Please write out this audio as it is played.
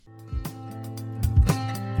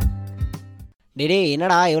டேடே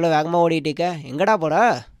என்னடா இவ்வளோ வேகமாக ஓடிட்டு இருக்க? எங்கடா போகிற?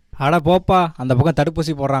 அட போப்பா, அந்த பக்கம்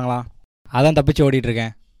தடுப்பூசி போடுறாங்களாம், அதான் தப்பிச்சு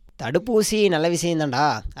ஓடிட்டுருக்கேன். தடுப்பூசி நல்ல விஷயந்தான்டா,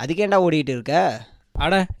 அதுக்கேண்டா ஓடிட்டு இருக்க?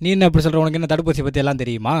 அட நீ என்ன எப்படி சொல்கிற? உனக்கு என்ன தடுப்பூசி பற்றி எல்லாம்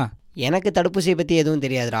தெரியுமா? எனக்கு தடுப்பூசியை பற்றி எதுவும்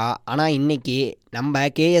தெரியாதுடா. ஆனால் இன்றைக்கி நம்ம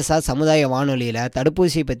கேஎஸ்ஆர் சமுதாய வானொலியில்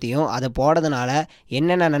தடுப்பூசி பற்றியும் அதை போடுறதுனால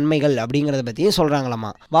என்னென்ன நன்மைகள் அப்படிங்கிறத பற்றியும்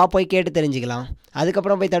சொல்கிறாங்களாம்மா. வா போய் கேட்டு தெரிஞ்சுக்கலாம்.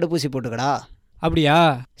 அதுக்கப்புறம் போய் தடுப்பூசி போட்டுக்கடா. அப்படியா?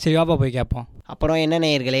 சரி வாப்பா போய் கேட்போம். அப்புறம் என்ன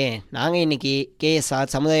நேயர்களே, நாங்கள் இன்றைக்கி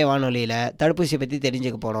கேஎஸ்ஆர் சமுதாய வானொலியில் தடுப்பூசி பற்றி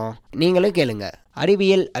தெரிஞ்சுக்க போகிறோம். நீங்களும் கேளுங்க.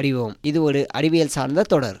 அறிவியல் அறிவோம், இது ஒரு அறிவியல் சார்ந்த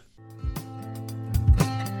தொடர்.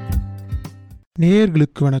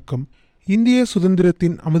 நேயர்களுக்கு வணக்கம். இந்திய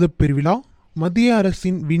சுதந்திரத்தின் அமுதப் பெருவிழா, மத்திய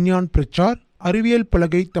அரசின் விஞ்ஞான் பிரச்சார், அறிவியல்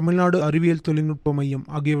பலகை, தமிழ்நாடு அறிவியல் தொழில்நுட்ப மையம்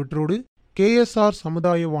ஆகியவற்றோடு கேஎஸ்ஆர்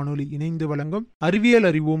சமுதாய வானொலி இணைந்து வழங்கும் அறிவியல்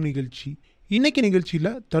அறிவோம் நிகழ்ச்சி. இன்னைக்கு நிகழ்ச்சியில்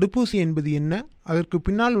தடுப்பூசி என்பது என்ன, அதற்கு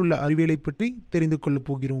பின்னால் உள்ள அறிவியலை பற்றி தெரிந்து கொள்ளப்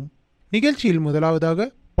போகிறோம். நிகழ்ச்சியில் முதலாவதாக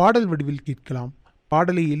பாடல் வடிவில் கேட்கலாம்.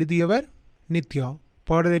 பாடலை எழுதியவர் நித்யா,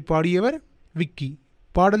 பாடலை பாடியவர் விக்கி,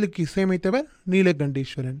 பாடலுக்கு இசையமைத்தவர்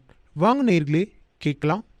நீலகண்டேஸ்வரன். வாங்க நேயர்களே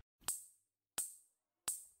கேட்கலாம்.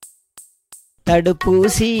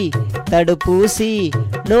 தடுப்பூசி தடுப்பூசி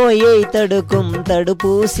நோயை தடுக்கும்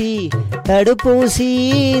தடுப்பூசி, தடுப்பூசி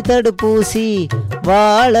தடுப்பூசி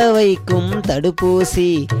வாழ வைக்கும் தடுப்பூசி,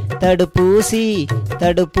 தடுப்பூசி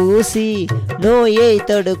தடுப்பூசி நோயை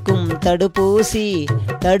தடுக்கும் தடுப்பூசி,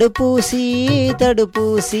 தடுப்பூசி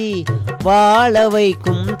தடுப்பூசி வாழ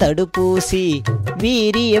வைக்கும் தடுப்பூசி.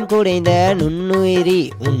 வீரியம் குறைந்த நுண்ணுயிரி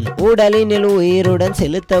உன் உடலினில் உயிருடன்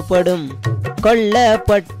செலுத்தப்படும்.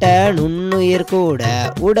 கொல்லப்பட்ட நுண்ணுயிர் கூட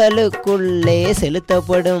உடலுக்குள்ளே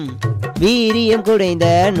செலுத்தப்படும். வீரியம் குறைந்த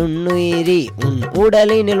நுண்ணுயிரி உன்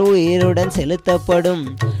உடலினில் உயிருடன் செலுத்தப்படும்.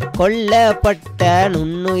 கொல்லப்பட்ட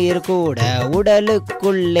நுண்ணுயிர் கூட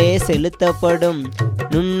உடலுக்குள்ளே செலுத்தப்படும்.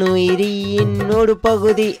 நுண்ணுயிரியின் ஒரு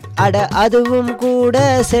பகுதி அதுவும் கூட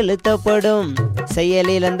செலுத்தப்படும்.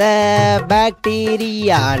 செயலிழந்த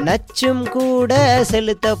பாக்டீரியா நச்சும் கூட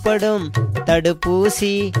செலுத்தப்படும்.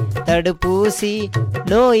 தடுப்பூசி தடுப்பூசி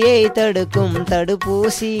நோயை தடுக்கும்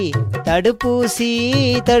தடுப்பூசி, தடுப்பூசி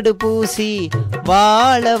தடுப்பூசி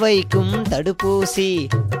வாழ வைக்கும் தடுப்பூசி,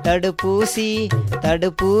 தடுப்பூசி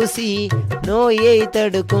தடுப்பூசி நோயை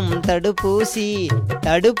தடுக்கும் தடுப்பூசி,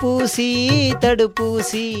 தடுப்பூசி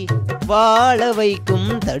தடுப்பூசி வாழ வைக்கும்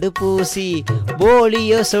தடுப்பூசி.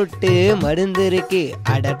 போலியோ சொட்டு மருந்து இருக்கு,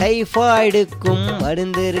 டைஃபாய்டுக்கும்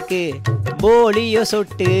மருந்து இருக்கு. போலியோ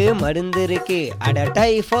சொட்டு மருந்து இருக்கு,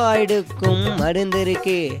 டைஃபாய்டுக்கும் மருந்து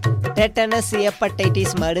இருக்கு. டெட்டனஸ்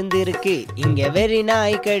ஹெப்படைட்டிஸ் மருந்து இருக்கு, இங்க வெறி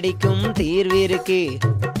நாய் கடிக்கும் தீர்வு இருக்கு.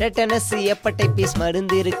 டெட்டனஸ் ஹெப்படைட்டிஸ்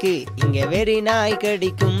மருந்து இருக்கு, இங்க வெறி நாய்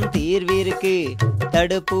கடிக்கும் தீர்வு இருக்கு.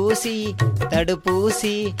 தடுப்பூசி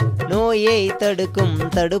தடுப்பூசி நோயை தடுக்கும்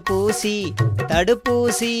தடுப்பூசி,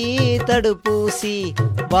 தடுப்பூசி தடுப்பூசி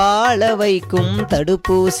வாழ வைக்கும்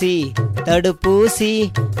தடுப்பூசி, தடுப்பூசி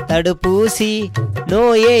தடுப்பூசி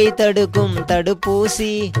நோயை தடுக்கும்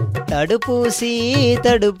தடுப்பூசி, தடுப்பூசி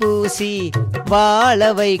தடுப்பூசி வாழ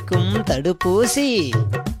வைக்கும் தடுப்பூசி.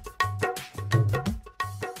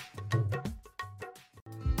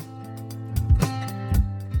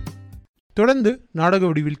 தொடர்ந்து நாடக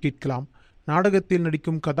வடிவில் கேட்கலாம். நாடகத்தில்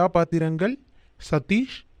நடிக்கும் கதாபாத்திரங்கள்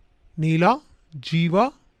சதீஷ், நீலா, ஜீவா.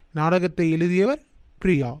 நாடகத்தை எழுதியவர்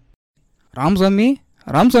பிரியா. ராமசாமி,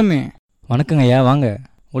 ராமசாமி வணக்கங்க ஐயா, வாங்க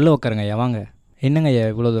உள்ளே உட்காருங்க ஐயா, வாங்க. என்னங்க ஐயா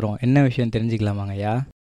இவ்வளோ தூரம், என்ன விஷயம் தெரிஞ்சுக்கலாமாங்க ஐயா?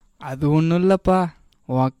 அது ஒன்றும் இல்லைப்பா,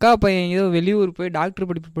 உன் அக்கா பையன் ஏதோ வெளியூர் போய் டாக்டர்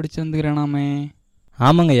படிப்பு படித்து வந்துக்கிறேனாமே.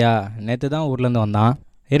 ஆமாங்க ஐயா, நேற்று தான் ஊர்லேருந்து வந்தான்.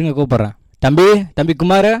 இருங்க கூப்பிட்றேன். தம்பி, தம்பி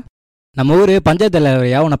குமார், நம்ம ஊர் பஞ்சாயத்து தலைவர்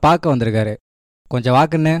ஐயா உன்னை பார்க்க வந்திருக்காரு, கொஞ்சம்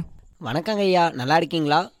வாக்குன்னு. வணக்கங்க ஐயா, நல்லா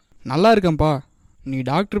இருக்கீங்களா? நல்லா இருக்கேன்ப்பா, நீ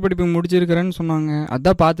டாக்டர் படிப்பு முடிச்சிருக்கிறேன்னு சொன்னாங்க,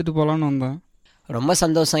 அதான் பார்த்துட்டு போகலான்னு வந்தேன். ரொம்ப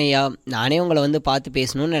சந்தோஷம் ஐயா, நானே உங்களை வந்து பார்த்து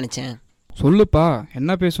பேசணும்னு நினச்சேன். சொல்லுப்பா,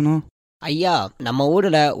 என்ன பேசணும்? ஐயா, நம்ம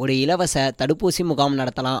ஊரில் ஒரு இலவச தடுப்பூசி முகாம்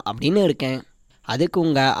நடத்தலாம் அப்படின்னு இருக்கேன். அதுக்கு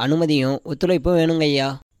உங்கள் அனுமதியும் ஒத்துழைப்பும் வேணுங்க ஐயா.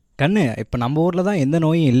 கண்ணு, இப்போ நம்ம ஊரில் தான் எந்த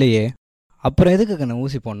நோயும் இல்லையே, அப்புறம் எதுக்கு கண்ணு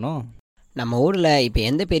ஊசி போடணும்? நம்ம ஊரில் இப்போ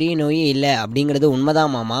எந்த பெரிய நோயும் இல்லை அப்படிங்கிறது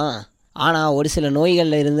உண்மைதான் மாமா. ஆனால் ஒரு சில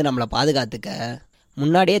நோய்களில் இருந்து நம்மளை பாதுகாத்துக்க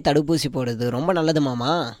முன்னாடியே தடுப்பூசி போடுறது ரொம்ப நல்லது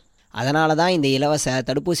மாமா. அதனால தான் இந்த இலவச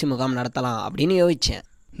தடுப்பூசி முகாம் நடத்தலாம் அப்படின்னு யோசித்தேன்.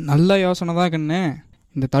 நல்ல யோசனை தான் கண்ணு.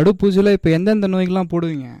 இந்த தடுப்பூசியில் இப்போ எந்தெந்த நோய்கள்லாம்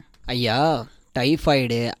போடுவீங்க? ஐயா,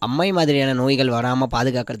 டைஃபாய்டு, அம்மை மாதிரியான நோய்கள் வராமல்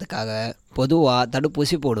பாதுகாக்கிறதுக்காக பொதுவாக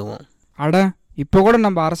தடுப்பூசி போடுவோம். அட, இப்போ கூட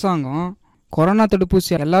நம்ம அரசாங்கம் கொரோனா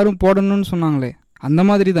தடுப்பூசி எல்லாரும் போடணும்னு சொன்னாங்களே, அந்த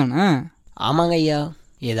மாதிரி தானே? ஆமாங்க ஐயா,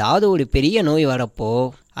 ஏதாவது ஒரு பெரிய நோய் வரப்போ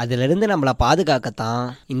அதிலிருந்து நம்மளை பாதுகாக்கத்தான்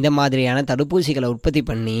இந்த மாதிரியான தடுப்பூசிகளை உற்பத்தி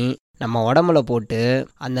பண்ணி நம்ம உடம்புல போட்டு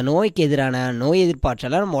அந்த நோய்க்கு எதிரான நோய்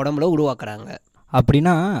எதிர்ப்பாற்றலை நம்ம உடம்புல உருவாக்குறாங்க.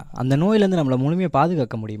 அப்படின்னா அந்த நோயிலேருந்து நம்மளை முழுமையாக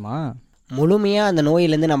பாதுகாக்க முடியுமா? முழுமையாக அந்த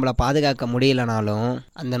நோயிலேருந்து நம்மளை பாதுகாக்க முடியலனாலும்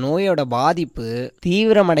அந்த நோயோட பாதிப்பு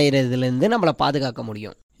தீவிரமடைகிறதுலேருந்து நம்மளை பாதுகாக்க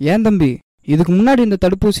முடியும். ஏன் தம்பி, இதுக்கு முன்னாடி இந்த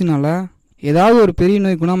தடுப்பூசினால ஏதாவது ஒரு பெரிய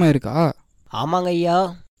நோய் குணமாக இருக்கா? ஆமாங்க ஐயா,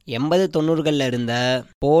 80-90களில் இருந்த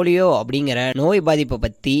போலியோ அப்படிங்கிற நோய் பாதிப்பை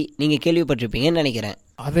பற்றி நீங்கள் கேள்விப்பட்டிருப்பீங்கன்னு நினைக்கிறேன்.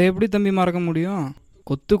 அதை எப்படி தம்பி மறக்க முடியும்?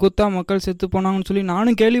 கொத்து கொத்தா மக்கள் செத்து போனாங்கன்னு சொல்லி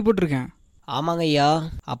நானும் கேள்விப்பட்டிருக்கேன். ஆமாங்க ஐயா,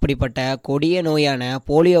 அப்படிப்பட்ட கொடிய நோயான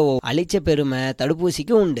போலியோவை அழிச்ச பெருமை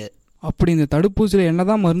தடுப்பூசிக்கு உண்டு. அப்படி இந்த தடுப்பூசியில்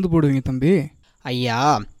என்னதான் மருந்து போடுவீங்க தம்பி? ஐயா,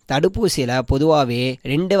 தடுப்பூசியில் பொதுவாகவே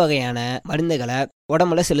 2 வகையான மருந்துகளை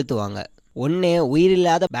உடம்புல செலுத்துவாங்க. ஒன்று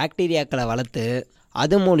உயிரில்லாத பாக்டீரியாக்களை வளர்த்து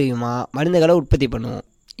அது மூலியமா மருந்துகளை உற்பத்தி பண்ணுவோம்.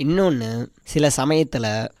 இன்னொன்று சில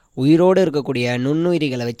சமயத்தில் உயிரோடு இருக்கக்கூடிய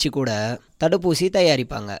நுண்ணுயிரிகளை வச்சு கூட தடுப்பூசி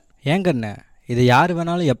தயாரிப்பாங்க. ஏங்கண்ணே, இது யார்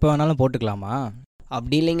வேணாலும் எப்போ வேணாலும் போட்டுக்கலாமா?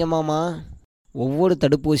 அப்படி இல்லைங்க மாமா, ஒவ்வொரு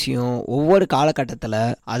தடுப்பூசியும் ஒவ்வொரு காலகட்டத்தில்,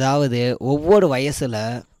 அதாவது ஒவ்வொரு வயசில்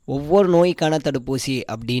ஒவ்வொரு நோய்க்கான தடுப்பூசி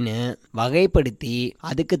அப்படின்னு வகைப்படுத்தி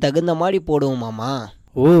அதுக்கு தகுந்த மாதிரி போடுவோம் மாமா.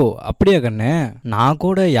 ஓ அப்படியா கண்ணு? நான்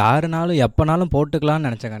கூட யாருனாலும் எப்போனாலும் போட்டுக்கலான்னு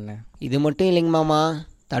நினச்சேன் கண்ணு. இது மட்டும் இல்லைங்க மாமா,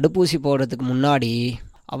 தடுப்பூசி போடுறதுக்கு முன்னாடி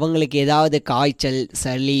அவங்களுக்கு ஏதாவது காய்ச்சல்,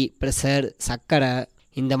 சளி, ப்ரெஷர், சர்க்கரை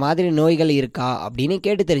இந்த மாதிரி நோய்கள் இருக்கா அப்படின்னு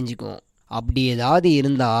கேட்டு தெரிஞ்சுக்குவோம். அப்படி ஏதாவது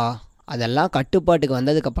இருந்தால் அதெல்லாம் கட்டுப்பாட்டுக்கு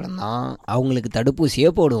வந்ததுக்கப்புறம் தான் அவங்களுக்கு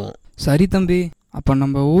தடுப்பூசியே போடுவோம். சரி தம்பி, அப்போ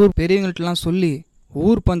நம்ம ஊர் பெரியவங்கள்ட்டலாம் சொல்லி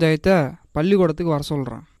ஊர் பஞ்சாயத்தை பள்ளிக்கூடத்துக்கு வர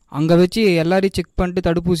சொல்கிறேன். அங்கே வச்சு எல்லாரையும் செக் பண்ணிட்டு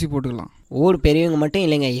தடுப்பூசி போட்டுக்கலாம். ஊர் பெரியவங்க மட்டும்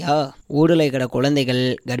இல்லைங்க ஐயா, ஊரில் இருக்கிற குழந்தைகள்,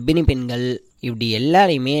 கர்ப்பிணி பெண்கள் இப்படி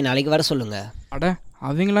எல்லாரையுமே நாளைக்கு வர சொல்லுங்க. அட,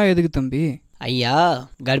 அவங்களாம் எதுக்கு தம்பி? ஐயா,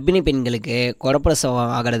 கர்ப்பிணி பெண்களுக்கு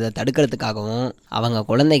குறப்பிரசவம் ஆகிறத தடுக்கிறதுக்காகவும் அவங்க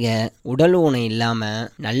குழந்தைங்க உடல் ஊனம் இல்லாமல்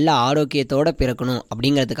நல்ல ஆரோக்கியத்தோடு பிறக்கணும்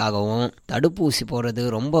அப்படிங்கிறதுக்காகவும் தடுப்பூசி போடுறது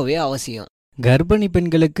ரொம்பவே அவசியம். கர்ப்பிணி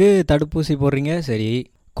பெண்களுக்கு தடுப்பூசி போடுறீங்க, சரி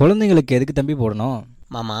குழந்தைங்களுக்கு எதுக்கு தம்பி போடணும்?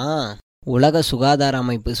 மாமா, உலக சுகாதார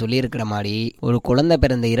அமைப்பு சொல்லியிருக்கிற மாதிரி ஒரு குழந்தை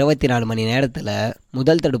பிறந்த 24 மணி நேரத்தில்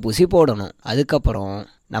முதல் தடுப்பூசி போடணும். அதுக்கப்புறம்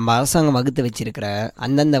நம்ம அரசாங்கம் வகுத்து வச்சிருக்கிற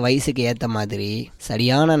அந்தந்த வயசுக்கு ஏற்ற மாதிரி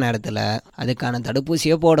சரியான நேரத்தில் அதுக்கான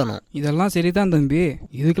தடுப்பூசியை போடணும். இதெல்லாம் சரிதான் தம்பி,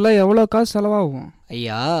 இதுக்கெல்லாம் எவ்வளோ காசு செலவாகும்?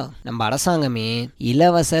 ஐயா, நம்ம அரசாங்கமே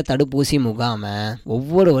இலவச தடுப்பூசி முகாமை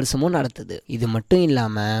ஒவ்வொரு வருஷமும் நடத்துது. இது மட்டும்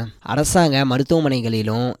இல்லாமல் அரசாங்க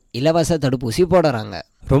மருத்துவமனைகளிலும் இலவச தடுப்பூசி போடுறாங்க.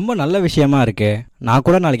 ரொம்ப நல்ல விஷயமா இருக்கு. நான்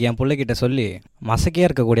கூட நாளைக்கு என் பிள்ளைகிட்ட சொல்லி மசக்கையாக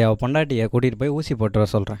இருக்கக்கூடிய அவள் பொண்டாட்டியை கூட்டிகிட்டு போய் ஊசி போட்டு வர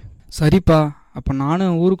சொல்கிறேன். சரிப்பா, அப்போ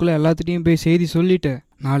நானும் ஊருக்குள்ளே எல்லாத்துட்டையும் போய் செய்தி சொல்லிட்டு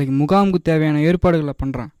நாளைக்கு முகாமுக்கு தேவையான ஏற்பாடுகளை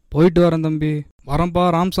பண்ணுறேன். போயிட்டு வரேன் தம்பி. வரேன்ப்பா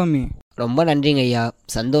ராமசாமி. ரொம்ப நன்றிங்க ஐயா,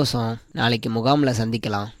 சந்தோஷம். நாளைக்கு முகாமில்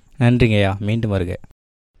சந்திக்கலாம். நன்றிங்க ஐயா, மீண்டும் வருக.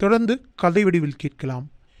 தொடர்ந்து கதை வடிவில் கேட்கலாம்.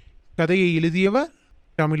 கதையை எழுதியவர்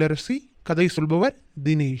தமிழரசி, கதை சொல்பவர்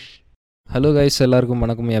தினேஷ். ஹலோ கைஸ், எல்லாருக்கும்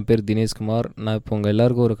வணக்கம். என் பேர் தினேஷ்குமார். நான் இப்போ உங்கள்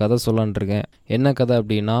எல்லாருக்கும் ஒரு கதை சொல்லலான் இருக்கேன். என்ன கதை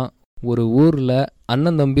அப்படின்னா, ஒரு ஊரில்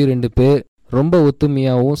அண்ணன் தம்பி 2 பேர் ரொம்ப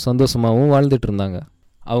ஒத்துமையாகவும் சந்தோஷமாகவும் வாழ்ந்துட்டு இருந்தாங்க.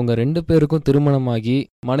 அவங்க 2 பேருக்கும் திருமணமாகி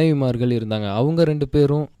மனைவிமார்கள் இருந்தாங்க. அவங்க 2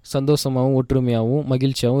 பேரும் சந்தோஷமாகவும் ஒற்றுமையாகவும்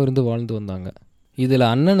மகிழ்ச்சியாகவும் இருந்து வாழ்ந்து வந்தாங்க. இதில்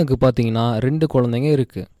அண்ணனுக்கு பார்த்தீங்கன்னா 2 குழந்தைங்க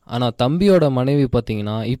இருக்குது. ஆனால் தம்பியோட மனைவி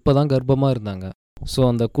பார்த்தீங்கன்னா இப்போ தான் கர்ப்பமாக இருந்தாங்க. ஸோ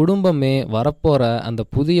அந்த குடும்பமே வரப்போகிற அந்த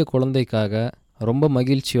புதிய குழந்தைக்காக ரொம்ப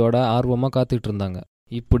மகிழ்ச்சியோட ஆர்வமாக காத்துட்டு இருந்தாங்க.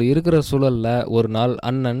 இப்படி இருக்கிற சூழலில் ஒரு நாள்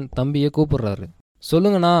அண்ணன் தம்பியை கூப்பிடுறாரு.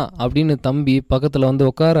 சொல்லுங்கண்ணா அப்படின்னு தம்பி பக்கத்தில் வந்து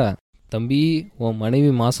உட்கார, தம்பி உன் மனைவி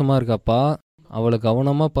மாசமாக இருக்காப்பா, அவளை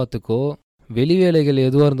கவனமாக பார்த்துக்கோ, வெளி வேலைகள்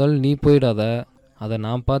எதுவாக இருந்தாலும் நீ போயிடாத, அதை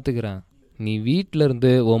நான் பார்த்துக்கிறேன், நீ வீட்டில்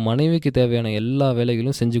இருந்து உன் மனைவிக்கு தேவையான எல்லா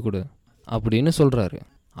வேலைகளும் செஞ்சு கொடு அப்படின்னு சொல்கிறாரு.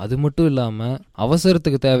 அது மட்டும் இல்லாமல்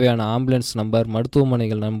அவசரத்துக்கு தேவையான ஆம்புலன்ஸ் நம்பர்,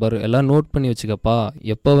 மருத்துவமனைகள் நம்பர் எல்லாம் நோட் பண்ணி வச்சுக்கப்பா,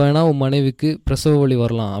 எப்போ வேணால் உன் மனைவிக்கு பிரசவ வலி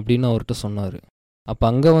வரலாம் அப்படின்னு அவர்கிட்ட சொன்னார். அப்போ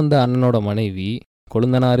அங்கே வந்த அண்ணனோட மனைவி,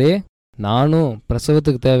 கொழுந்தனாரே நானும்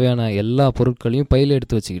பிரசவத்துக்கு தேவையான எல்லா பொருட்களையும் பையில்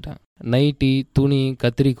எடுத்து வச்சுக்கிட்டேன், நைட்டி, துணி,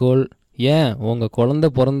 கத்திரிக்கோள், ஏன் உங்கள் குழந்தை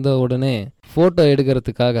பிறந்த உடனே ஃபோட்டோ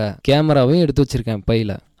எடுக்கிறதுக்காக கேமராவையும் எடுத்து வச்சுருக்கேன்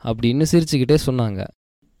பையில் அப்படின்னு சிரிச்சுக்கிட்டே சொன்னாங்க.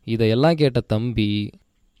 இதையெல்லாம் கேட்ட தம்பி,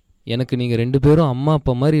 எனக்கு நீங்கள் 2 பேரும் அம்மா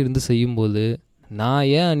அப்பா மாதிரி இருந்து செய்யும்போது நான்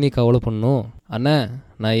ஏன் அன்னி கவலை பண்ணும்? அண்ணா,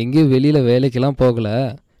 நான் எங்கேயும் வெளியில் வேலைக்கெல்லாம் போகலை,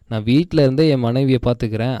 நான் வீட்டில் இருந்தே என் மனைவியை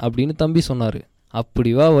பார்த்துக்கிறேன் அப்படின்னு தம்பி சொன்னார்.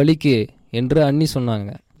 அப்படி வா வலிக்கு என்று அண்ணி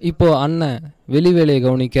சொன்னாங்க. இப்போது அண்ணன் வெளி வேலையை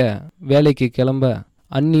கவனிக்க வேலைக்கு கிளம்ப,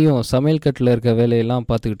 அண்ணியும் சமையல் கட்டில் இருக்க வேலையெல்லாம்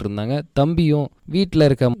பார்த்துக்கிட்டு இருந்தாங்க. தம்பியும் வீட்டில்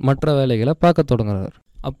இருக்க மற்ற வேலைகளை பார்க்க தொடங்குறாரு.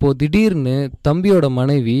 அப்போது திடீர்னு தம்பியோட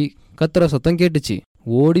மனைவி கத்துற சத்தம் கேட்டுச்சு.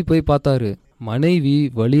 ஓடி போய் பார்த்தாரு. மனைவி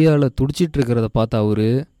வலியால் துடிச்சிட்டு இருக்கிறத பார்த்தா அவரு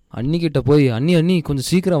அண்ணிக்கிட்ட போய், அண்ணி கொஞ்சம்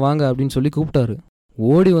சீக்கிரம் வாங்க அப்படின்னு சொல்லி கூப்பிட்டாரு.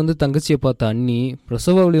 ஓடி வந்து தங்கச்சியை பார்த்த அண்ணி,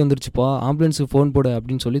 பிரசவ வலி வந்துருச்சுப்பா, ஆம்புலன்ஸுக்கு ஃபோன் போடு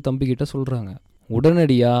அப்படின்னு சொல்லி தம்பிக்கிட்ட சொல்கிறாங்க.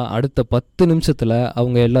 உடனடியாக அடுத்த 10 நிமிஷத்தில்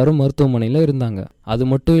அவங்க எல்லாரும் மருத்துவமனையில் இருந்தாங்க. அது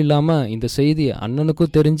மட்டும் இல்லாமல் இந்த செய்தி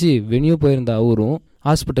அண்ணனுக்கும் தெரிஞ்சு வெளியே போயிருந்த அவரும்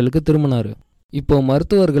ஹாஸ்பிட்டலுக்கு திரும்பினார். இப்போ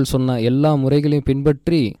மருத்துவர்கள் சொன்ன எல்லா முறைகளையும்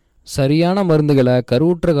பின்பற்றி சரியான மருந்துகளை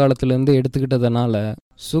கருவுற்ற காலத்திலேருந்து எடுத்துக்கிட்டதுனால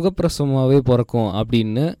சுகப்பிரசவமாகவே பிறக்கும்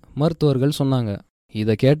அப்படின்னு மருத்துவர்கள் சொன்னாங்க.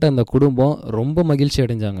 இதை கேட்ட அந்த குடும்பம் ரொம்ப மகிழ்ச்சி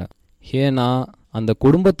அடைஞ்சாங்க. ஏன்னா அந்த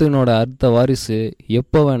குடும்பத்தினோட அடுத்த வாரிசு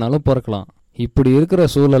எப்போ வேணாலும் பிறக்கலாம். இப்படி இருக்கிற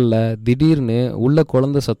சூழல்ல திடீர்னு உள்ள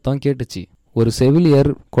குழந்தை சத்தம் கேட்டுச்சு. ஒரு செவிலியர்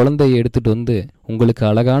குழந்தையை எடுத்துட்டு வந்து, உங்களுக்கு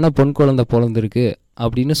அழகான பொன் குழந்தை பிறந்திருக்கு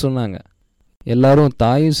அப்படின்னு சொன்னாங்க. எல்லாரும்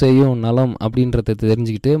தாயும் செய்யும் நலம் அப்படின்றத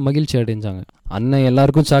தெரிஞ்சுக்கிட்டு மகிழ்ச்சி அடைஞ்சாங்க. அண்ணன்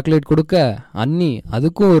எல்லாருக்கும் சாக்லேட் கொடுக்க, அண்ணி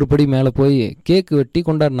அதுக்கும் ஒரு படி மேலே போய் கேக்கு வெட்டி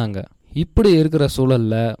கொண்டாடினாங்க. இப்படி இருக்கிற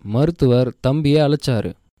சூழல்ல மருத்துவர் தம்பியை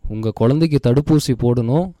அழைச்சாரு. உங்க குழந்தைக்கு தடுப்பூசி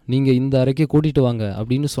போடணும், நீங்க இந்த அறைக்கு கூட்டிட்டு வாங்க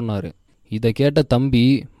அப்படின்னு சொன்னாரு. இதை கேட்ட தம்பி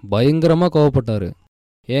பயங்கரமா கோவப்பட்டாரு.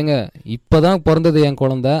 ஏங்க, இப்பதான் பிறந்தது என்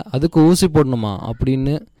குழந்தை, அதுக்கு ஊசி போடணுமா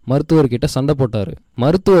அப்படின்னு மருத்துவர்கிட்ட சண்டை போட்டாரு.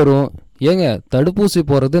 மருத்துவரும், ஏங்க தடுப்பூசி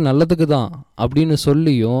போறது நல்லதுக்கு தான் அப்படின்னு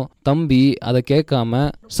சொல்லியும் தம்பி அதை கேட்காம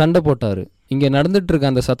சண்டை போட்டாரு. இங்க நடந்துட்டு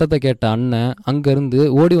இருக்க அந்த சத்தத்தை கேட்ட அண்ணன் அங்கிருந்து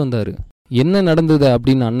ஓடி வந்தாரு. என்ன நடந்தது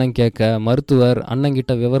அப்படின்னு அண்ணன் கேட்க, மருத்துவர்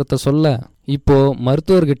அண்ணன்கிட்ட விவரத்தை சொல்ல, இப்போ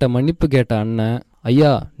மருத்துவர்கிட்ட மன்னிப்பு கேட்ட அண்ணன்,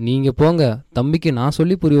 ஐயா நீங்க போங்க, தம்பிக்கு நான்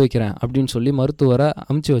சொல்லி புரிய வைக்கிறேன் அப்படின்னு சொல்லி மருத்துவரை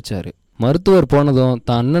அமுச்சு வச்சாரு. மருத்துவர் போனதும்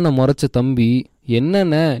தான் அண்ணனை முறைச்ச தம்பி,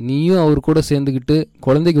 என்னென்ன நீயும் அவர் கூட சேர்ந்துக்கிட்டு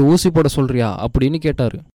குழந்தைக்கு ஊசி போட சொல்றியா அப்படின்னு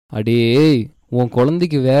கேட்டாரு. அடே, உன்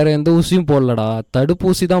குழந்தைக்கு வேற எந்த ஊசியும் போடலடா,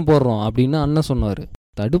 தடுப்பூசி தான் போடுறோம் அப்படின்னு அண்ணன் சொன்னாரு.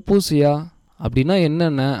 தடுப்பூசியா அப்படின்னா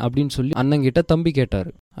என்னென்ன அப்படின்னு சொல்லி அண்ணங்கிட்ட தம்பி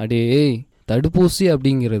கேட்டாரு. அடே, தடுப்பூசி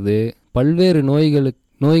அப்படிங்கிறது பல்வேறு நோய்கள்ல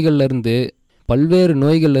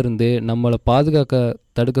இருந்து நம்மளை பாதுகாக்க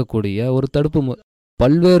தடுக்கக்கூடிய ஒரு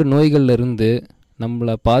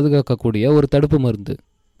தடுப்பு மருந்து.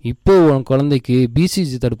 இப்போ உன் குழந்தைக்கு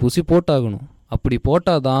பிசிஜி தடுப்பூசி போட்டாகணும். அப்படி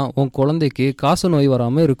போட்டாதான் உன் குழந்தைக்கு காச நோய்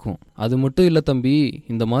வராமல் இருக்கும். அது மட்டும் இல்லை தம்பி,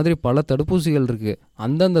 இந்த மாதிரி பல தடுப்பூசிகள் இருக்கு.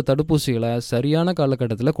 அந்தந்த தடுப்பூசிகளை சரியான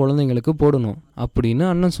காலகட்டத்தில் குழந்தைங்களுக்கு போடணும் அப்படின்னு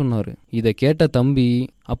அண்ணன் சொன்னாரு. இதை கேட்ட தம்பி,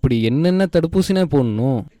 அப்படி என்னென்ன தடுப்பூசினே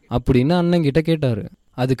போடணும் அப்படின்னு அண்ணன் கிட்ட கேட்டாரு.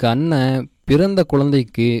 அதுக்கு அண்ணன், பிறந்த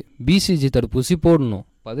குழந்தைக்கு பிசிஜி தடுப்பூசி போடணும்,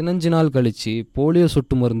 15 நாள் கழிச்சு போலியோ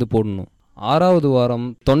சொட்டு மருந்து போடணும், 6வது வாரம்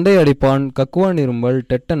தொண்டை அடைப்பான், கக்குவான் இருமல்,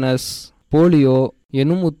 டெட்டனஸ், போலியோ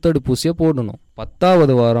எனும் முத்தடுப்பூசியை போடணும்,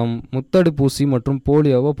 10வது வாரம் முத்தடுப்பூசி மற்றும்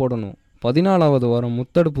போலியோவை போடணும், 14வது வாரம்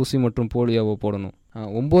முத்தடுப்பூசி மற்றும் போலியோவை போடணும்,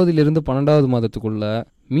 9லிருந்து 12வது மாதத்துக்குள்ள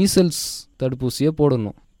மீசல்ஸ் தடுப்பூசியை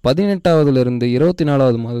போடணும், 18வதுலேருந்து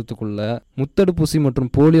 24வது மாதத்துக்குள்ள முத்தடுப்பூசி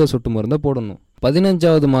மற்றும் போலியோ சொட்டு மருந்தை போடணும்,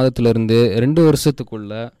 15வது மாதத்திலிருந்து 2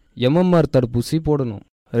 வருஷத்துக்குள்ள எம்எம்ஆர் தடுப்பூசி போடணும்,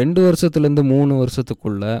 2 வருஷத்துலேருந்து 3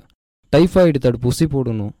 வருஷத்துக்குள்ள டைஃபாய்டு தடுப்பூசி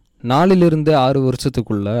போடணும், 4லிருந்து 6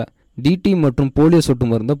 வருஷத்துக்குள்ள டிடி மற்றும் போலியோ சொட்டு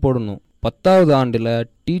மருந்தை போடணும், 10வது ஆண்டில்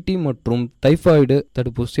டிடி மற்றும் டைஃபாய்டு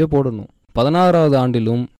தடுப்பூசியை போடணும், 16வது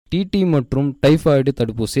ஆண்டிலும் டிடி மற்றும் டைஃபாய்டு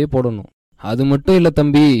தடுப்பூசியை போடணும். அது மட்டும் இல்லை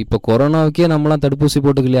தம்பி, இப்போ கொரோனாவுக்கே நம்மளாம் தடுப்பூசி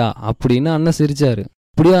போட்டுக்கலையா அப்படின்னு அண்ணன் சிரிச்சாரு.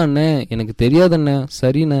 அப்படியா அண்ணன், எனக்கு தெரியாதண்ணே.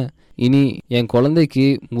 சரிண்ணே, இனி என் குழந்தைக்கு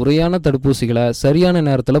முறையான தடுப்பூசிகளை சரியான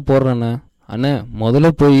நேரத்தில் போடுறேண்ணே. அண்ணே, முதல்ல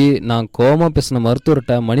போய் நான் கோவமா பேசின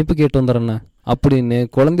மருத்துவர்கிட்ட மன்னிப்பு கேட்டு வந்துடுறேண்ணே அப்படின்னு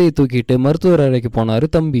குழந்தையை தூக்கிட்டு மருத்துவர் அறைக்கு போனாரு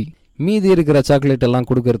தம்பி. மீதி இருக்கிற சாக்லேட் எல்லாம்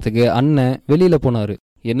கொடுக்கறதுக்கு அண்ணன் வெளியில போனாரு.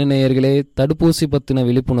 என்ன நேயர்களே, தடுப்பூசி பத்தின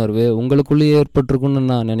விழிப்புணர்வு உங்களுக்குள்ளேயே ஏற்பட்டிருக்குன்னு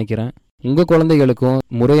நான் நினைக்கிறேன். உங்க குழந்தைகளுக்கும்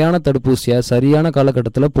முறையான தடுப்பூசியை சரியான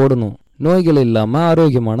காலகட்டத்தில் போடணும். நோய்கள் இல்லாம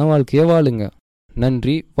ஆரோக்கியமான வாழ்க்கையை வாழுங்க.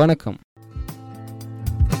 நன்றி, வணக்கம்.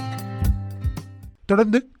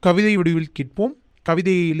 தொடர்ந்து கவிதை வடிவில் கேட்போம்.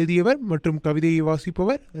 கவிதையை எழுதியவர் மற்றும் கவிதையை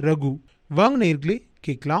வாசிப்பவர் ரகு. வாங்க நேயர்களே,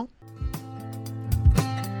 கேட்கலாம்.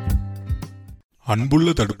 அன்புள்ள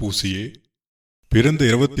தடுப்பூசியே, பிறந்த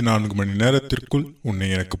 24 மணி நேரத்திற்குள் உன்னை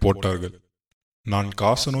எனக்கு போட்டார்கள். நான்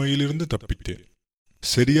காச நோயிலிருந்து தப்பித்தேன்.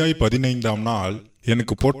 சரியாய் 15ஆம் நாள்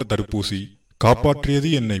எனக்கு போட்ட தடுப்பூசி காப்பாற்றியது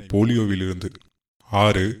என்னை போலியோவிலிருந்து.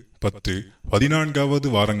 6, 10, 14வது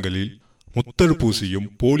வாரங்களில் முத்தடுப்பூசியும்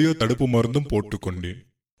போலியோ தடுப்பு மருந்தும் போட்டுக்கொண்டேன்.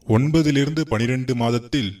 9லிருந்து 12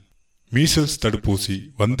 மாதத்தில் மீசல்ஸ் தடுப்பூசி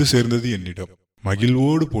வந்து சேர்ந்தது என்னிடம்.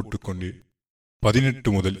 மகிழ்வோடு போட்டுக்கொண்டேன்.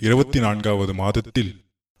 18 முதல் 24வது மாதத்தில்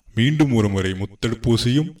மீண்டும் ஒரு முறை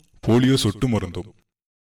முத்தடுப்பூசியும் போலியோ சொட்டு மருந்தும்.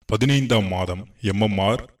 15ஆம் மாதம்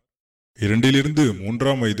எம்எம்ஆர், 2லிருந்து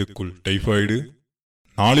 3ஆம் வயதுக்குள் டைஃபாய்டு,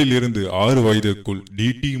 4லிருந்து 6 வயதுக்குள்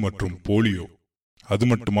டிடி மற்றும் போலியோ. அது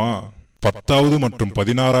மட்டுமா, 10வது மற்றும்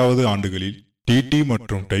 16வது ஆண்டுகளில் டிடி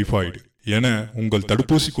மற்றும் டைஃபாய்டு என உங்கள்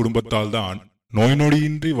தடுப்பூசி குடும்பத்தால் தான் நோய்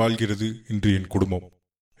நொடியின்றி வாழ்கிறது இன்று என் குடும்பம்.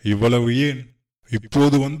 இவ்வளவு ஏன்,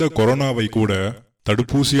 இப்போது வந்த கொரோனாவை கூட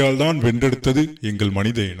தடுப்பூசியால் தான் வென்றெடுத்தது எங்கள்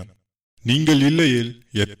மனித இனம். நீங்கள் இல்லையேல்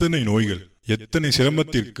எத்தனை நோய்கள், எத்தனை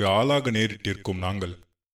சிரமத்திற்கு ஆளாக நேரிட்டிருக்கும் நாங்கள்.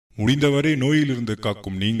 முடிந்தவரை நோயிலிருந்து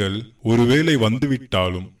காக்கும் நீங்கள் ஒருவேளை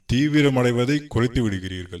வந்துவிட்டாலும் தீவிரமடைவதை குறைத்து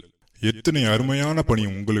விடுகிறீர்கள். எத்தனை அருமையான பணி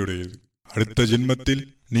உங்களுடையது. அடுத்த ஜென்மத்தில்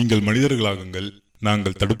நீங்கள் மனிதர்களாகுங்கள்.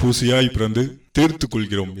 நாங்கள் தடுப்பூசியாய் பிறந்து தீர்த்துக்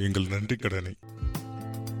கொள்கிறோம் எங்கள் நன்றி கடனை.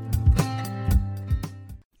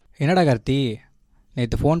 என்னடா கார்த்தி,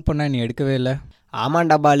 நேற்று ஃபோன் பண்ண நீ எடுக்கவே இல்லை?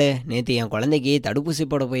 ஆமாண்டா பாலு, நேற்று என் குழந்தைக்கு தடுப்பூசி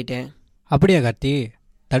போட போயிட்டேன். அப்படியா கார்த்தி?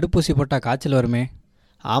 தடுப்பூசி போட்டால் காய்ச்சல் வருமே?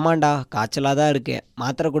 ஆமாண்டா, காய்ச்சலாக தான் இருக்கு.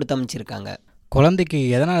 மாத்திரை கொடுத்து அமைச்சிருக்காங்க. குழந்தைக்கு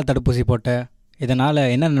எதனால் தடுப்பூசி போட்ட? இதனால்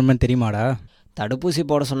என்ன நன்மைன்னு தெரியுமாடா? தடுப்பூசி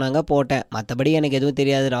போட சொன்னாங்க, போட்டேன். மற்றபடி எனக்கு எதுவும்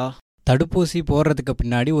தெரியாதுடா. தடுப்பூசி போடுறதுக்கு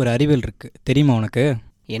பின்னாடி ஒரு அறிவியல் இருக்குது, தெரியுமா உனக்கு?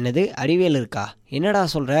 என்னது, அறிவியல் இருக்கா? என்னடா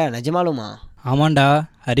சொல்கிற, நிஜமாலுமா? ஆமாண்டா,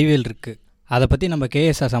 அறிவியல் இருக்குது. அதை பற்றி நம்ம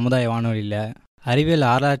கேஎஸ்ஆர் சமுதாய வானொலியில் அறிவியல்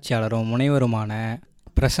ஆராய்ச்சியாளரும் முனைவருமான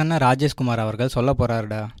பிரசன்ன ராஜேஷ்குமார் அவர்கள் சொல்ல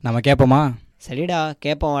போகிறாருடா. நம்ம கேட்போமா? சரிடா,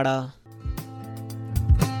 கேட்போம் வாடா.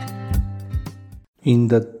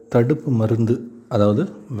 இந்த தடுப்பு மருந்து, அதாவது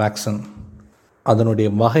வேக்சின், அதனுடைய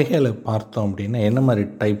வகைகளை பார்த்தோம் அப்படின்னா என்ன மாதிரி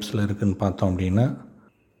டைப்ஸில் இருக்குதுன்னு பார்த்தோம் அப்படின்னா,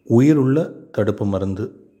 உயிருள்ள தடுப்பு மருந்து.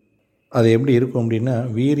 அது எப்படி இருக்கும் அப்படின்னா,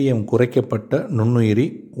 வீரியம் குறைக்கப்பட்ட நுண்ணுயிரி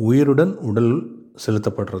உயிருடன் உடலில்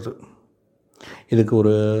செலுத்தப்படுறது. இதுக்கு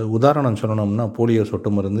ஒரு உதாரணம் சொல்லணும்னா போலியோ சொட்டு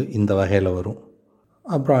மருந்து இந்த வகையில் வரும்.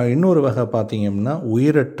 அப்புறம் இன்னொரு வகை பார்த்திங்கன்னா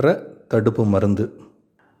உயிரற்ற தடுப்பு மருந்து,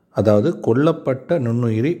 அதாவது கொல்லப்பட்ட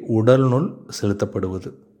நுண்ணுயிரி உடலுள் செலுத்தப்படுவது.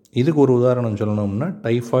 இதுக்கு ஒரு உதாரணம் சொல்லணும்னா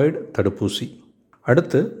டைஃபாய்டு தடுப்பூசி.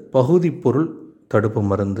 அடுத்து பகுதி பொருள் தடுப்பு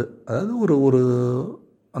மருந்து, அதாவது ஒரு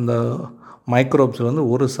அந்த மைக்ரோப்ஸ்லேருந்து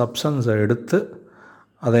ஒரு சப்ஸ்டன்ஸை எடுத்து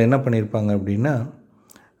அதை என்ன பண்ணியிருப்பாங்க அப்படின்னா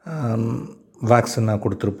வேக்சினாக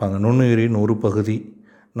கொடுத்துருப்பாங்க. நுண்ணுயிரின் ஒரு பகுதி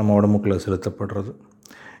நம்ம உடம்புக்குள்ளே செலுத்தப்படுறது.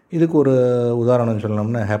 இதுக்கு ஒரு உதாரணம்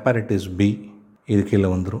சொல்லணும்னா ஹெப்பாட்டிஸ் பி இது கீழே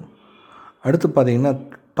வந்துடும். அடுத்து பார்த்திங்கன்னா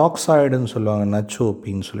டாக்ஸாய்டுன்னு சொல்லுவாங்க,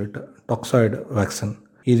 நச்சோபின்னு சொல்லிட்டு டாக்ஸாய்டு வேக்சின்.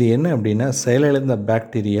 இது என்ன அப்படின்னா செயலிழந்த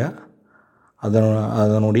பாக்டீரியா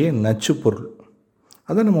அதனுடைய நச்சு பொருள்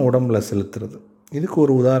அதை நம்ம உடம்பில் செலுத்துறது. இதுக்கு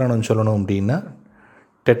ஒரு உதாரணம் சொல்லணும் அப்படின்னா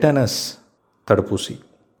டெட்டனஸ் தடுப்பூசி.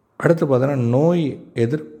 அடுத்து பார்த்தோன்னா நோய்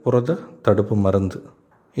எதிர்ப்புரத தடுப்பு மருந்து.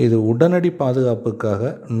 இது உடனடி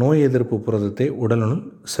பாதுகாப்புக்காக நோய் எதிர்ப்பு புரதத்தை உடலுள்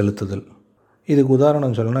செலுத்துதல். இதுக்கு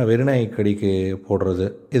உதாரணம் சொல்லணும்னா வெறிநாய் கடிக்கு போடுறது.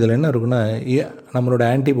 இதில் என்ன இருக்குன்னா நம்மளோட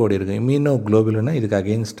ஆன்டிபாடி இருக்குது, இம்யூனோகுளோபுலினை இதுக்கு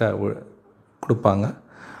அகெயின்ஸ்டாக கொடுப்பாங்க.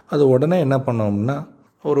 அது உடனே என்ன பண்ணோம்னா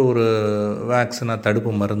ஒரு வேக்சினாக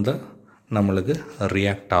தடுப்பு மருந்தை நம்மளுக்கு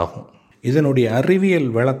ரியாக்ட் ஆகும். இதனுடைய அறிவியல்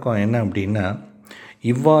விளக்கம் என்ன அப்படின்னா,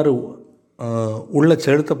 இவ்வாறு உள்ள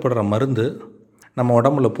செலுத்தப்படுற மருந்து நம்ம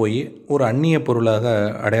உடம்புல போய் ஒரு அந்நிய பொருளாக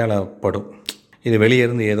அடையாளப்படும். இது வெளியே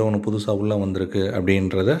இருந்து ஏதோ ஒன்று புதுசாக உள்ளே வந்திருக்கு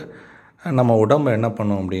அப்படின்றத நம்ம உடம்பை என்ன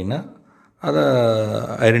பண்ணோம் அப்படின்னா அதை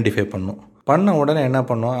ஐடென்டிஃபை பண்ண உடனே என்ன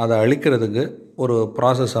பண்ணோம், அதை அழிக்கிறதுக்கு ஒரு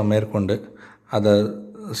ப்ராசஸை மேற்கொண்டு அதை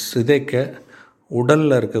சிதைக்க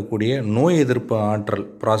உடலில் இருக்கக்கூடிய நோய் எதிர்ப்பு ஆற்றல்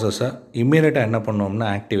ப்ராசஸை இம்மீடியட்டாக என்ன பண்ணோம்னா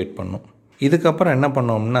ஆக்டிவேட் பண்ணோம். இதுக்கப்புறம் என்ன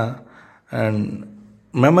பண்ணோம்னா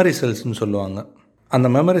மெமரி செல்ஸ்ன்னு சொல்லுவாங்க. அந்த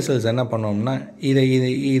மெமரி செல்ஸ் என்ன பண்ணோம்னா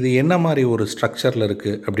இது என்ன மாதிரி ஒரு ஸ்ட்ரக்சரில்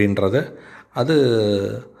இருக்குது அப்படின்றத அது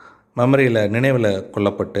மெமரியில் நினைவில்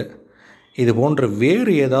கொள்ளப்பட்டு இது போன்ற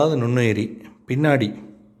வேறு ஏதாவது நுண்ணுயிரி பின்னாடி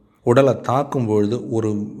உடலை தாக்கும் பொழுது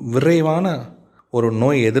ஒரு விரைவான ஒரு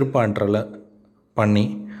நோய் எதிர்ப்பாற்றலை பண்ணி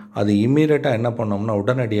அது இம்மீடியட்டாக என்ன பண்ணோம்னா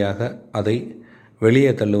உடனடியாக அதை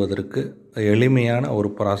வெளியே தள்ளுவதற்கு எளிமையான ஒரு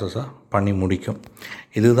ப்ராசஸாக பண்ணி முடிக்கும்.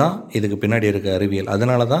 இதுதான் இதுக்கு பின்னாடி இருக்க அறிவியல்.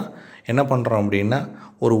 அதனால தான் என்ன பண்ணுறோம் அப்படின்னா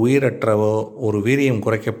ஒரு உயிரற்றவோ ஒரு வீரியம்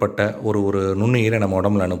குறைக்கப்பட்ட ஒரு நுண்ணுயிரை நம்ம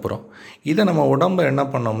உடம்புல அனுப்புகிறோம். இதை நம்ம உடம்பை என்ன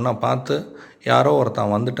பண்ணோம்னா பார்த்து யாரோ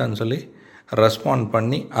ஒருத்தன் வந்துட்டான்னு சொல்லி ரெஸ்பாண்ட்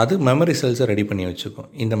பண்ணி அது மெமரி செல்ஸை ரெடி பண்ணி வச்சுக்கும்.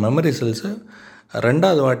 இந்த மெமரி செல்ஸை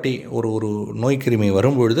ரெண்டாவது வாட்டி ஒரு நோய்க்கிருமி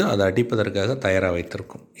வரும்பொழுது அதை அடிப்பதற்காக தயாராக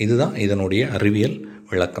வைத்திருக்கும். இதுதான் இதனுடைய அறிவியல்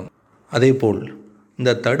விளக்கம். அதேபோல்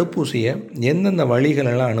இந்த தடுப்பூசியை எந்தெந்த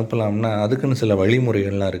வழிகளெல்லாம் அனுப்பலாம்னா அதுக்குன்னு சில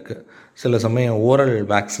வழிமுறைகள்லாம் இருக்குது. சில சமயம் ஓரல்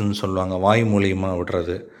வேக்சின் சொல்லுவாங்க, வாய் மூலியமாக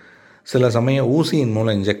விடுறது. சில சமயம் ஊசியின்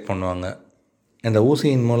மூலம் இன்ஜெக்ட் பண்ணுவாங்க. இந்த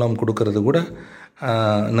ஊசியின் மூலம் கொடுக்கறது கூட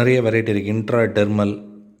நிறைய வெரைட்டி இருக்குது.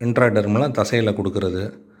 இன்ட்ராடெர்மலாக தசையில் கொடுக்கறது,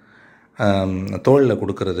 தோலில்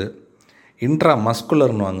கொடுக்கறது. இன்ட்ரா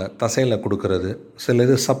மஸ்குலர்னுவாங்க, தசையில் கொடுக்கறது. சில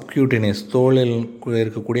இது சப்கியூட்டினியஸ், தோலில்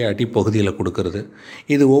இருக்கக்கூடிய அடிப்பகுதியில் கொடுக்கறது.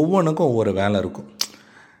 இது ஒவ்வொன்றுக்கும் ஒவ்வொரு வேலை இருக்கும்.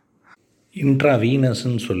 இன்ட்ரா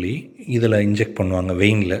வீனஸ்ன்னு சொல்லி இதில் இன்ஜெக்ட் பண்ணுவாங்க,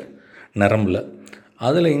 வெயினில், நரம்பில்.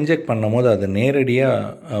 அதில் இன்ஜெக்ட் பண்ணும் போது அது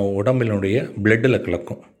நேரடியாக உடம்பினுடைய பிளட்டில்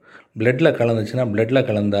கலக்கும். பிளட்டில் கலந்துச்சுன்னா பிளட்டில்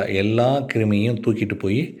கலந்த எல்லா கிருமியும் தூக்கிட்டு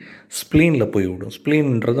போய் ஸ்ப்ளீனில் போய் விடும்.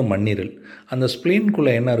 ஸ்ப்ளீன்ன்றது மண்ணீரல். அந்த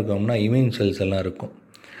ஸ்ப்ளீனுக்குள்ளே என்ன இருக்கும்னா இம்யூன் செல்ஸ் எல்லாம் இருக்கும்.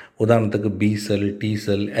 உதாரணத்துக்கு பி செல், டி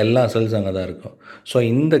செல், எல்லா செல்ஸ் அங்கே தான் இருக்கும். ஸோ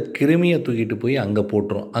இந்த கிருமியை தூக்கிட்டு போய் அங்கே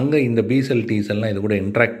போட்டுரும். அங்கே இந்த பி செல், டி செல்லாம் இது கூட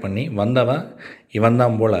இன்ட்ராக்ட் பண்ணி வந்தவன் இவன்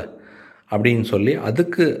தான் போல் அப்படின்னு சொல்லி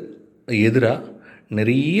அதுக்கு எதிராக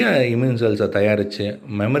நிறைய இம்யூன் செல்ஸை தயாரித்து,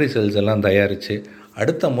 மெமரி செல்ஸ் எல்லாம் தயாரித்து,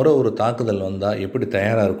 அடுத்த முறை ஒரு தாக்குதல் வந்தால் எப்படி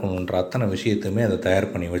தயாராக இருக்கணுன்ற அத்தனை விஷயத்தையுமே அதை தயார்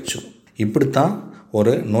பண்ணி வச்சும். இப்படித்தான்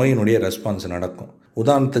ஒரு நோயினுடைய ரெஸ்பான்ஸ் நடக்கும்.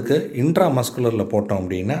 உதாரணத்துக்கு இன்ட்ரா மஸ்குலரில் போட்டோம்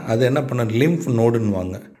அப்படின்னா அது என்ன பண்ண, லிம்ஃப் நோடுன்னு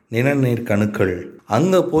வாங்க, நிணநீர் கணுக்கள்,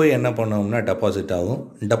 அங்கே போய் என்ன பண்ணோம்னா டெபாசிட் ஆகும்.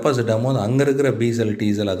 டெபாசிட் ஆகும்போது அங்கே இருக்கிற பி செல், டி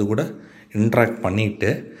செல் அது கூட இன்ட்ராக்ட்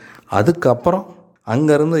பண்ணிவிட்டு அதுக்கப்புறம்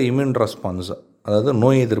அங்கேருந்து இம்யூன் ரெஸ்பான்ஸ், அதாவது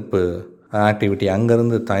நோய் எதிர்ப்பு ஆக்டிவிட்டி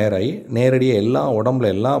அங்கேருந்து தயாராகி நேரடியாக எல்லா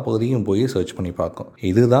உடம்புல எல்லா பகுதியும் போய் சர்ச் பண்ணி பார்க்கும்.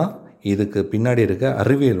 இதுதான் இதுக்கு பின்னாடி இருக்க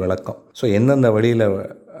அறிவியல் விளக்கம். ஸோ எந்தெந்த வழியில்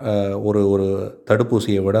ஒரு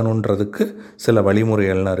தடுப்பூசியை விடணுன்றதுக்கு சில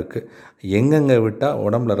வழிமுறைகள்லாம் இருக்குது. எங்கெங்கே விட்டால்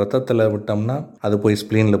உடம்புல ரத்தத்தில் விட்டோம்னா அது போய்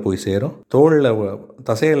ஸ்ப்ளீனில் போய் சேரும், தோலில்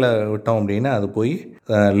தசையில் விட்டோம் அப்படின்னா அது போய்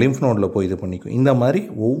லிம்ஃப் நோடில் போய் இது பண்ணிக்கும். இந்த மாதிரி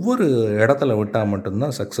ஒவ்வொரு இடத்துல விட்டால்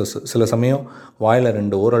மட்டும்தான் சக்ஸஸ். சில சமயம் வாயில்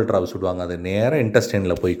 2 ஓரல் ட்ராப்ஸ் விடுவாங்க, அது நேராக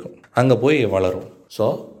இன்டெஸ்டைனில் போய்க்கும், அங்கே போய் வளரும். ஸோ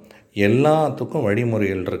எல்லாத்துக்கும்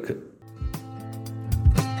வழிமுறைகள் இருக்குது.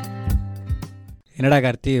 என்னடா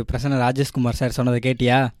கார்த்தி, பிரசன்ன ராஜேஷ்குமார் சார் சொன்னதை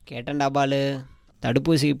கேட்டியா? கேட்டேன்டா பாலு.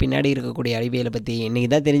 தடுப்பூசிக்கு பின்னாடி இருக்கக்கூடிய அறிவியலை பற்றி இன்றைக்கி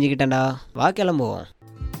தான் தெரிஞ்சுக்கிட்டேன்டா. வா கிளம்புவோம்.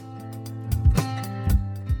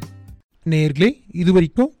 நேயர்களே,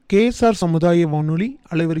 இதுவரைக்கும் KSR சமுதாய வானொலி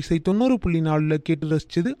அலைவரிசை 90.4 கேட்டு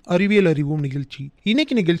ரசிச்சது அறிவியல் அறிவோம் நிகழ்ச்சி.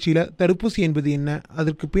 இன்னைக்கு நிகழ்ச்சியில தடுப்பூசி என்பது என்ன,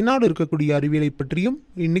 அதற்கு பின்னாடி இருக்கக்கூடிய அறிவியலை பற்றியும்,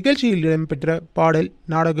 இந்நிகழ்ச்சியில் இடம்பெற்ற பாடல்,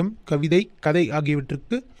 நாடகம், கவிதை, கதை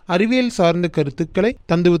ஆகியவற்றுக்கு அறிவியல் சார்ந்த கருத்துக்களை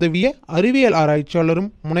தந்து உதவிய அறிவியல் ஆராய்ச்சியாளரும்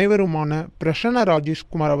முனைவருமான பிரசன்ன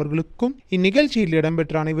ராஜேஷ்குமார் அவர்களுக்கும் இந்நிகழ்ச்சியில்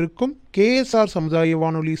இடம்பெற்ற அனைவருக்கும் KSR சமுதாய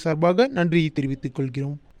வானொலி சார்பாக நன்றியை தெரிவித்துக்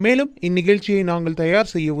கொள்கிறோம். மேலும் இந்நிகழ்ச்சியை நாங்கள்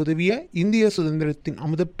தயார் செய்ய உதவிய இந்திய சுதந்திரத்தின்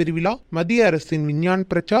அமுதப் பெருவிழா, மத்திய அரசின் விஞ்ஞான்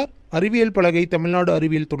பிரச்சார், அறிவியல் பலகை தமிழ்நாடு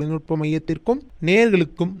அறிவியல் தொழில்நுட்ப மையத்திற்கும்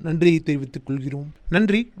நேயர்களுக்கும் நன்றியை தெரிவித்துக் கொள்கிறோம்.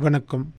 நன்றி, வணக்கம்.